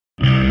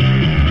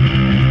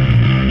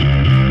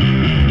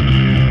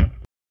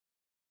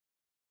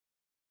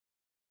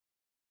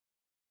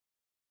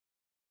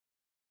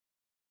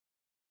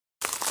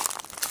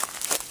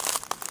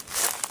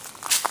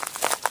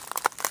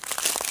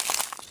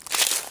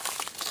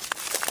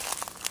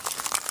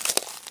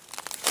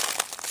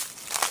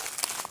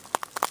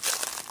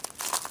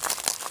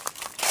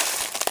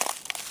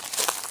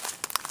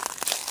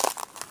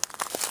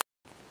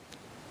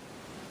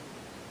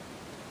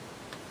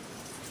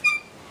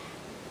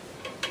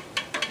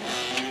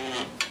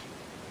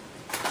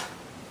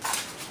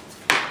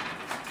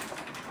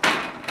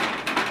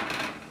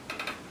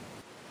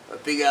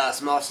big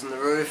ass moths on the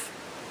roof.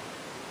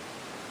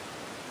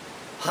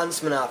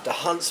 Huntsman after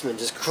huntsman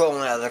just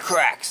crawling out of the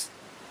cracks.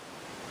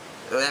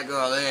 Look at that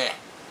guy there.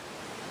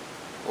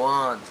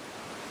 1,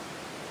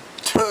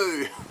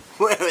 2.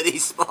 Where are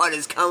these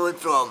spiders coming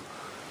from?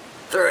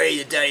 3,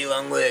 the daddy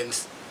long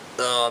legs.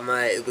 Oh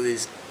mate, look at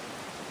this.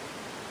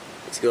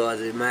 This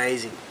guy's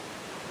amazing.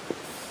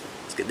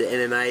 Let's get the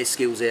MMA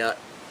skills out.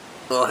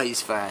 Oh,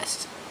 he's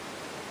fast.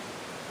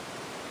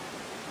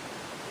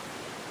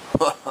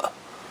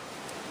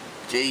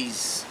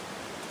 Jeez.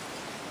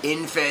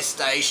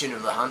 Infestation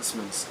of the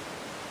huntsmans.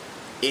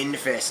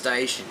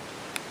 Infestation.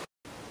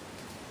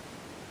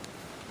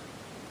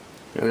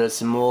 We've got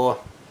some more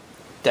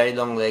daddy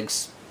long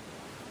legs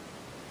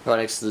right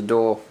next to the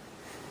door.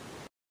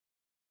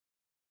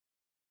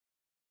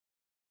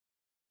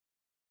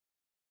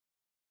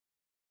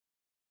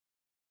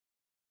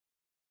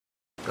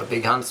 Got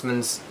big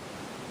huntsmans.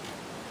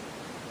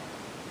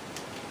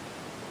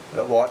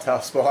 Got white-tail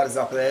spiders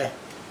up there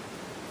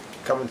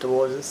coming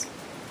towards us.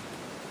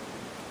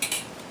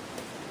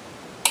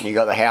 And you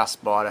got the house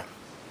spider.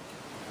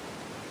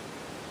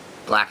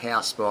 Black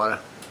house spider.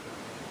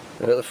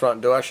 We've got the front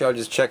door. Actually, I'll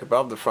just check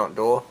above the front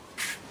door.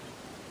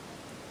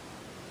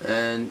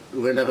 And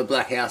we've got another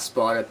black house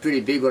spider. Pretty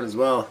big one as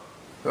well.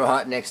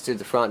 Right next to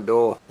the front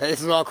door. Now,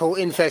 this is what I call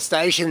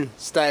infestation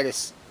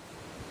status.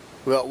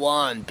 We've got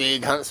one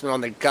big huntsman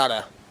on the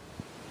gutter.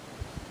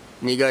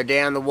 And you go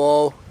down the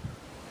wall.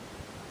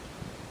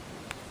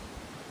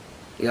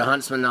 You got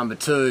huntsman number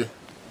 2.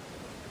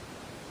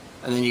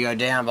 And then you go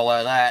down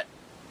below that.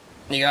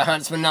 And you got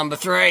huntsman number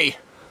 3.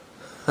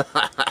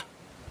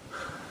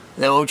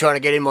 They're all trying to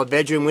get in my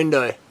bedroom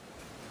window.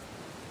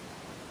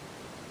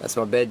 That's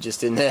my bed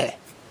just in there.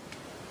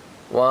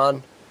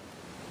 1,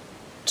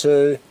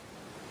 2,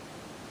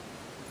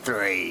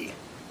 3.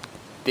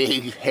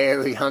 Big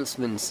hairy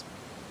huntsmans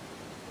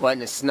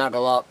waiting to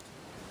snuggle up.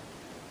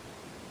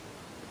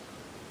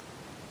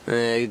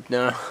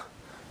 No,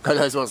 God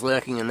knows what's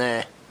lurking in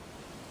there.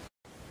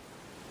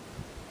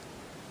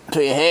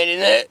 Put your hand in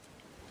there.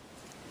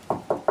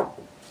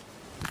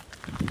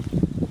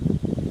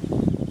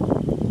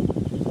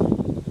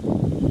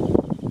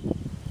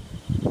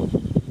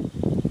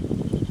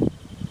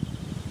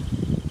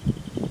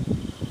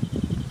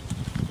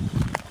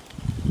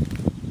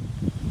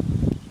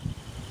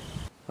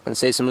 I can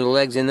see some little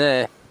legs in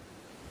there.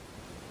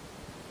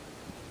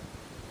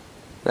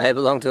 They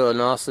belong to a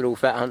nice little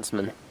fat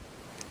huntsman.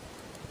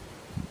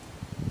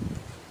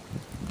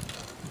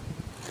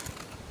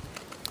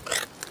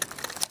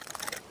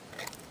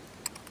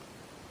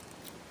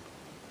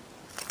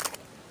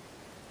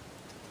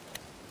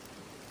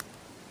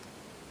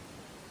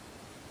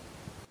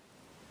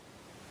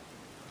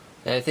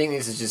 And I think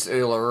this is just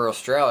Uluru,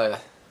 Australia.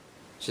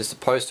 It's just a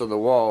post on the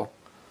wall.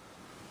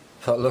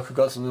 But look, I've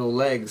got some little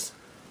legs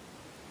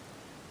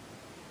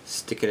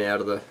sticking out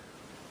of the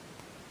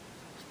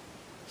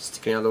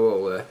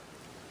wall there.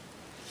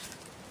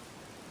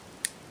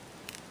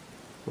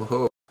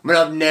 Whoa. But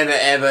I've never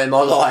ever in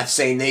my life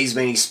seen these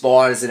many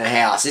spiders in a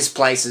house. This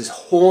place is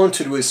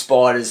haunted with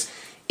spiders.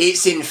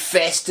 It's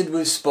infested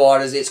with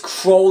spiders. It's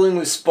crawling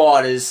with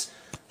spiders.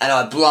 And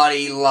I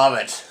bloody love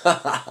it.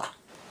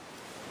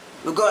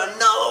 We've got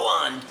another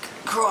one.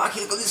 Crikey,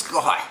 look at this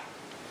guy.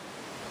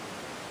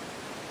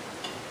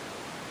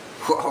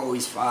 Whoa,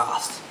 he's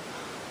fast.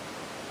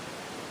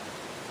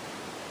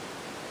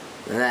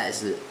 And that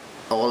is the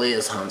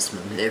Oliver's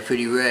huntsman. They're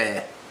pretty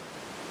rare.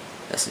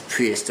 That's a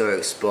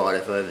prehistoric spider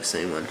if I've ever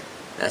seen one.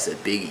 That's a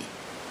biggie.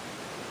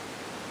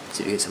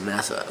 See if we get some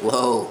mass out.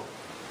 Whoa.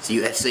 It's a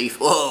UFC.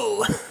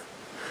 Whoa.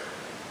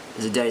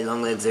 There's a daddy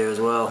long legs there as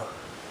well.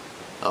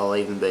 I'll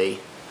even be.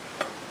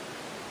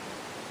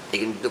 You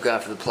can look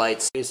after the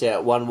plates. Here's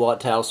out one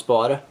white-tailed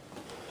spider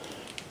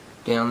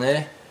down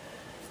there.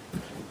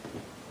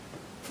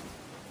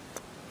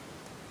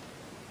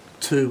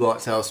 2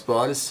 white-tailed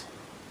spiders.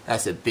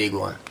 That's a big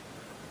one.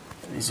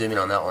 Let me zoom in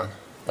on that one.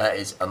 That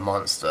is a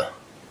monster.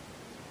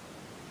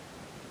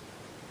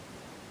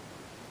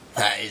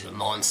 That is a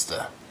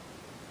monster.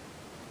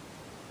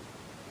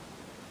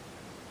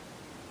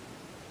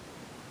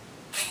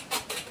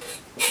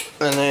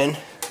 And then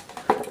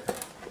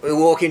we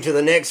walk into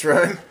the next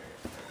room.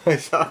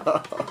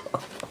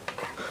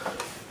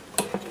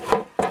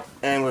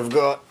 And we've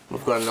got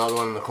another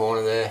one in the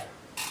corner there.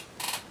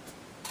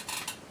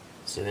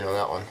 Zoom in on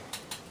that one.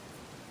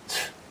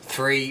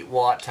 3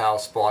 white-tailed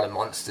spider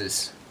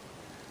monsters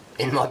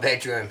in my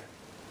bedroom.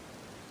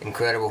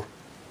 Incredible.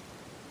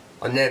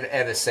 I've never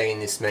ever seen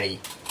this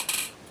many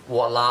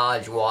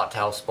large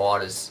white-tailed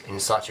spiders in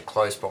such a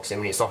close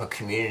proximity. It's like a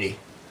community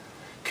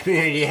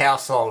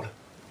household.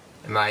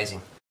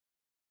 Amazing.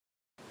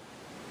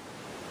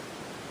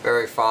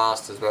 Very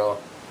fast as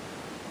well.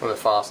 One of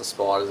the fastest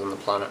spiders on the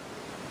planet.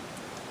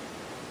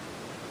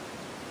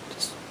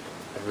 Just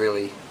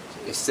really,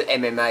 it's the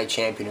MMA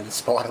champion of the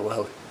spider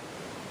world.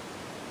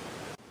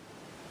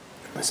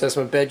 So that's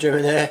my bedroom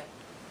in there.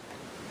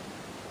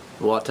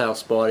 White-tailed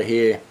spider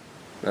here.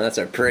 Now that's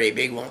a pretty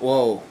big one.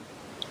 Whoa.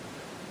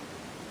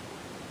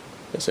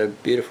 That's a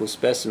beautiful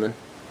specimen.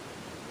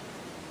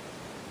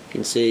 You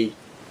can see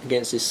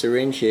against this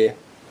syringe here,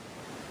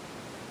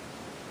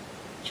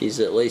 she's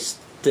at least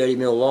 30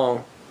 mil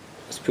long.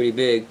 That's pretty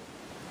big.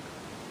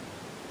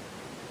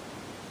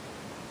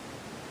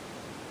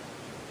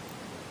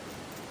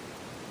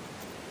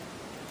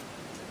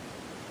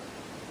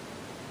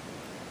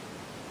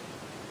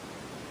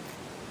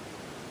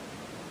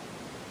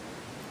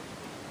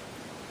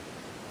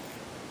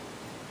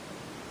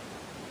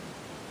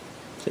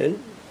 So,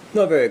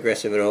 not very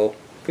aggressive at all.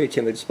 Pretty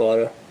timid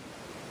spider.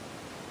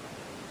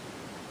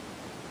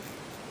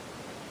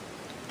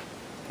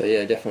 But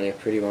yeah, definitely a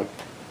pretty one.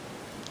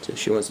 So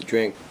she wants a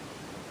drink.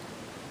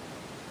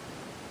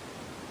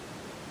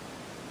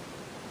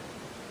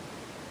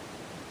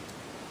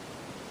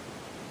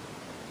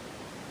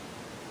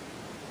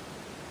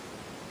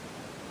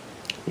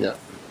 No.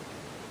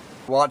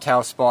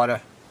 Whitetail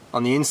spider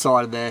on the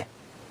inside of there.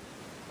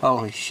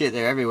 Holy shit,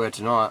 they're everywhere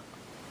tonight.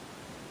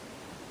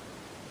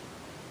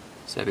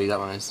 See how big that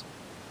one is.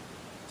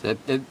 So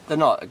they're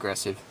not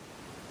aggressive.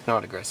 They're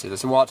not aggressive.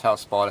 It's a whitetail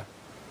spider.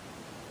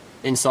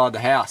 Inside the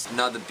house.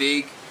 Another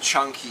big,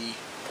 chunky,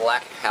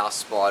 black house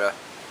spider.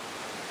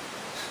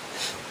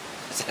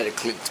 It's had a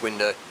clipped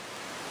window.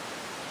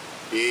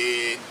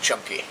 Big,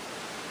 chunky.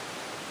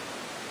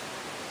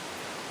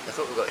 Look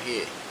what we've got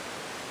here.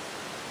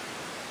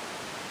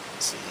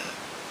 See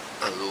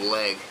that? A little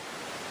leg.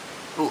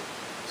 Ooh,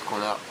 it's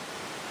gone up.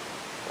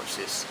 Watch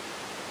this.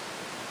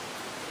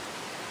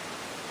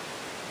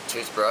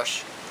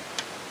 Toothbrush.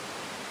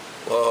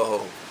 Whoa,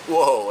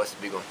 whoa, that's a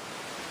big one.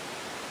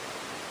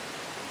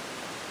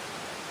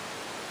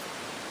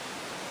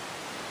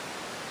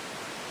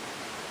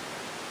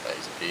 That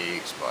is a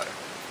big spider.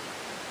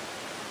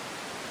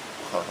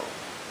 Whoa.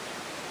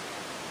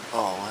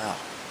 Oh wow.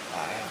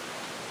 Wow.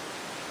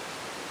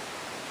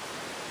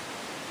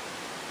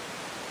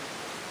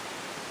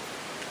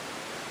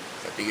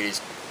 How big it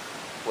is.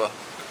 Well,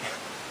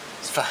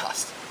 it's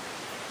fast.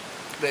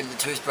 Compared to the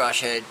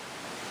toothbrush head,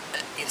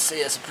 you can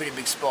see that's a pretty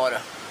big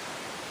spider.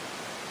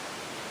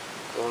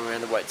 Going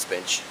around the weights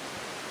bench.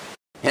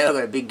 Now I've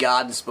got a big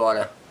garden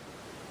spider.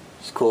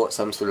 Just caught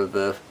some sort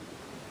of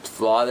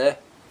fly there.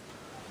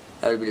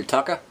 Had a bit of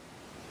tucker.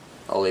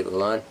 I'll leave it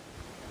alone.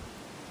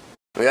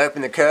 We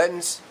open the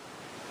curtains.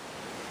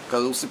 Got a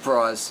little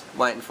surprise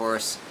waiting for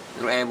us. A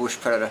little ambush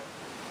predator.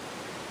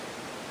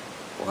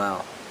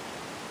 Wow.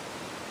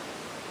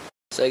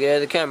 So get out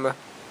of the camera.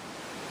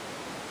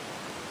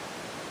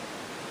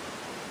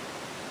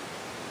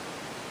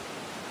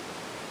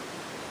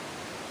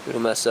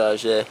 Little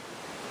massage there.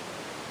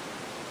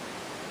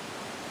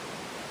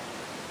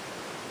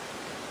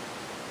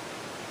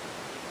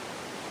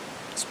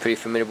 It's a pretty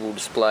formidable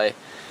display.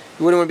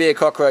 You wouldn't want to be a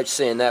cockroach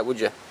seeing that, would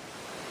you?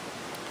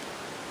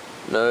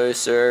 No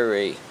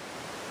siree.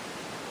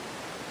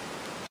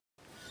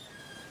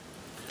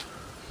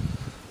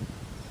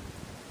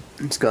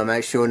 Just gotta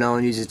make sure no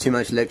one uses too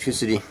much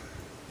electricity.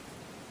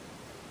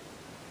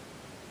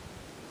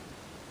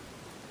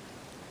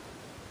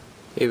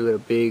 Here we've got a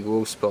big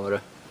wolf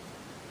spider.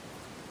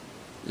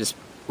 Just,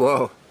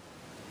 whoa!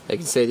 You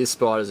can see this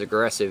spider's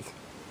aggressive.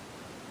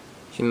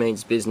 She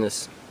means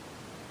business.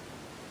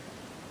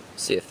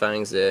 See her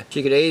fangs there.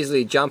 She could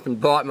easily jump and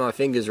bite my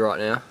fingers right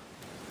now.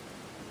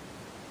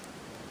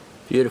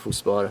 Beautiful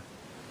spider.